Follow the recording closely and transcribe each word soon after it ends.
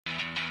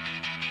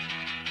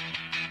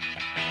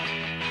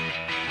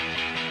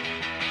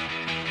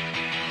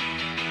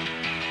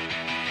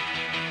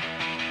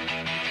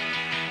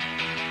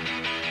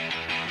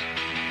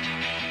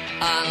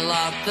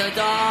Unlock the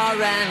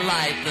door and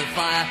light the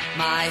fire.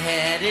 My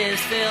head is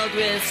filled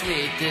with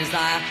sweet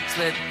desire.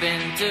 Slip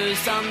into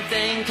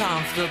something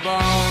comfortable.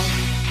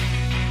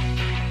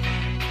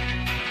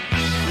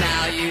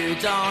 Now you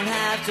don't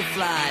have to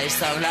fly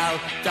so low,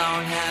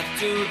 don't have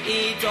to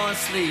eat or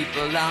sleep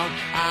alone.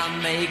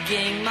 I'm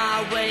making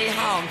my way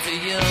home to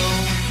you.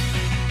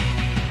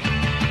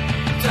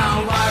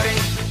 Don't worry,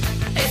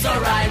 it's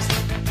alright,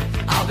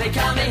 I'll be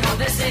coming home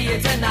to see you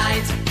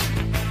tonight.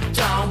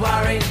 Don't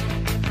worry,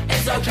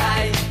 it's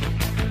okay,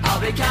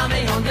 I'll be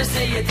coming home to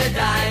see you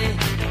today.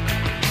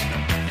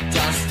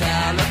 Just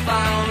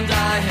telephoned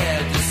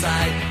ahead to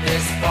say,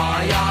 this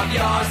boy of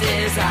yours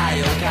is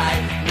A-okay.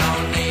 No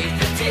need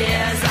for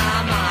tears,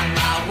 I'm on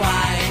my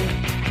way.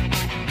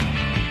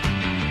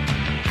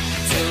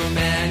 Too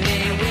many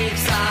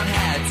weeks I've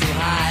had to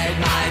hide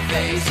my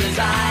face as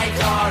I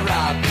tore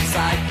up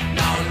inside.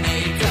 No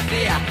need to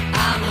fear,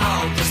 I'm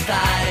home to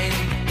stay.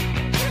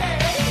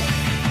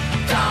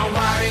 Don't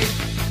worry,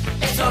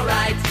 it's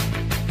alright,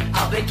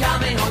 I'll be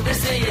coming home to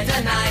see you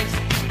tonight.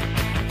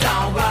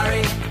 Don't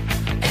worry,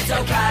 it's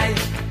okay,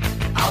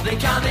 I'll be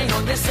coming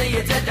home to see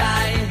you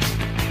today.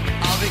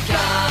 I'll be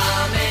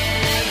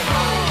coming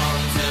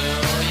home to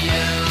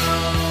you.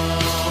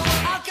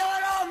 I'll go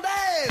home,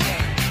 babe.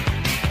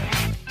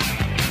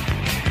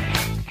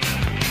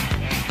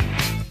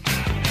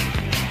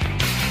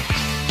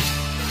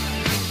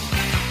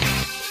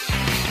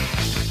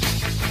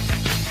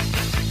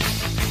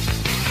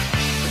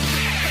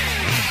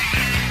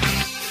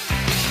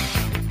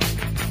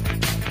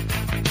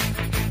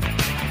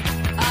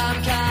 I'm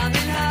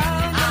coming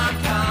home. I'm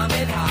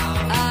coming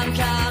home. I'm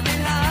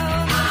coming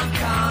home. I'm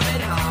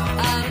coming home.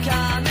 I'm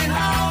coming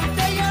home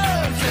to you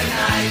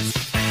tonight.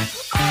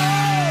 Oh!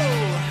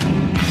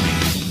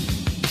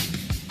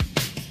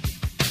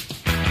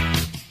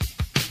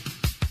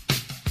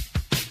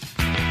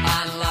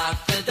 Unlock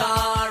the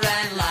door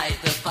and light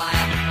the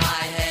fire.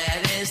 My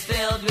head is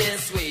filled with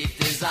sweet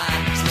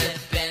desire.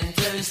 Slip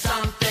into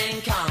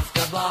something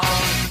comfortable.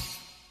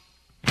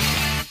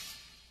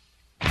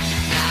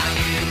 Now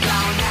you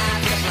don't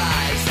have to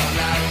fly so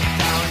low,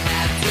 don't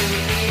have to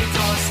eat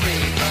or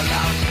sleep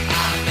alone.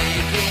 I'm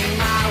making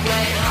my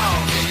way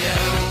home to you.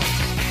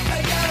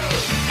 Hey, you.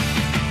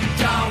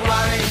 Don't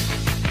worry,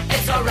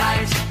 it's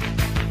alright,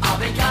 I'll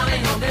be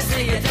coming home to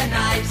see you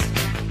tonight.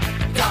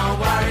 Don't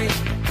worry,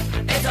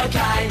 it's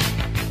okay,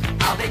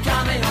 I'll be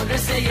coming home to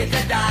see you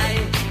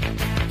today.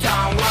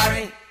 Don't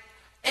worry,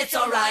 it's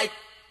alright,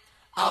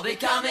 I'll be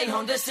coming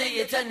home to see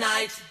you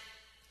tonight.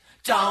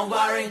 Don't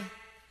worry,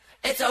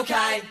 it's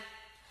okay,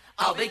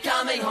 I'll be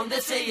coming home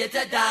to see you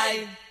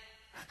today.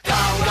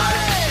 Don't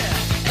worry,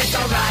 it's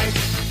alright,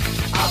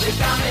 I'll be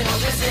coming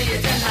home to see you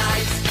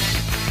tonight.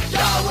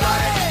 Don't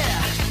worry,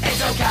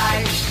 it's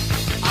okay,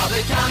 I'll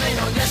be coming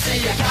home to see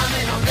you,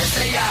 coming home to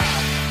see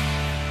you.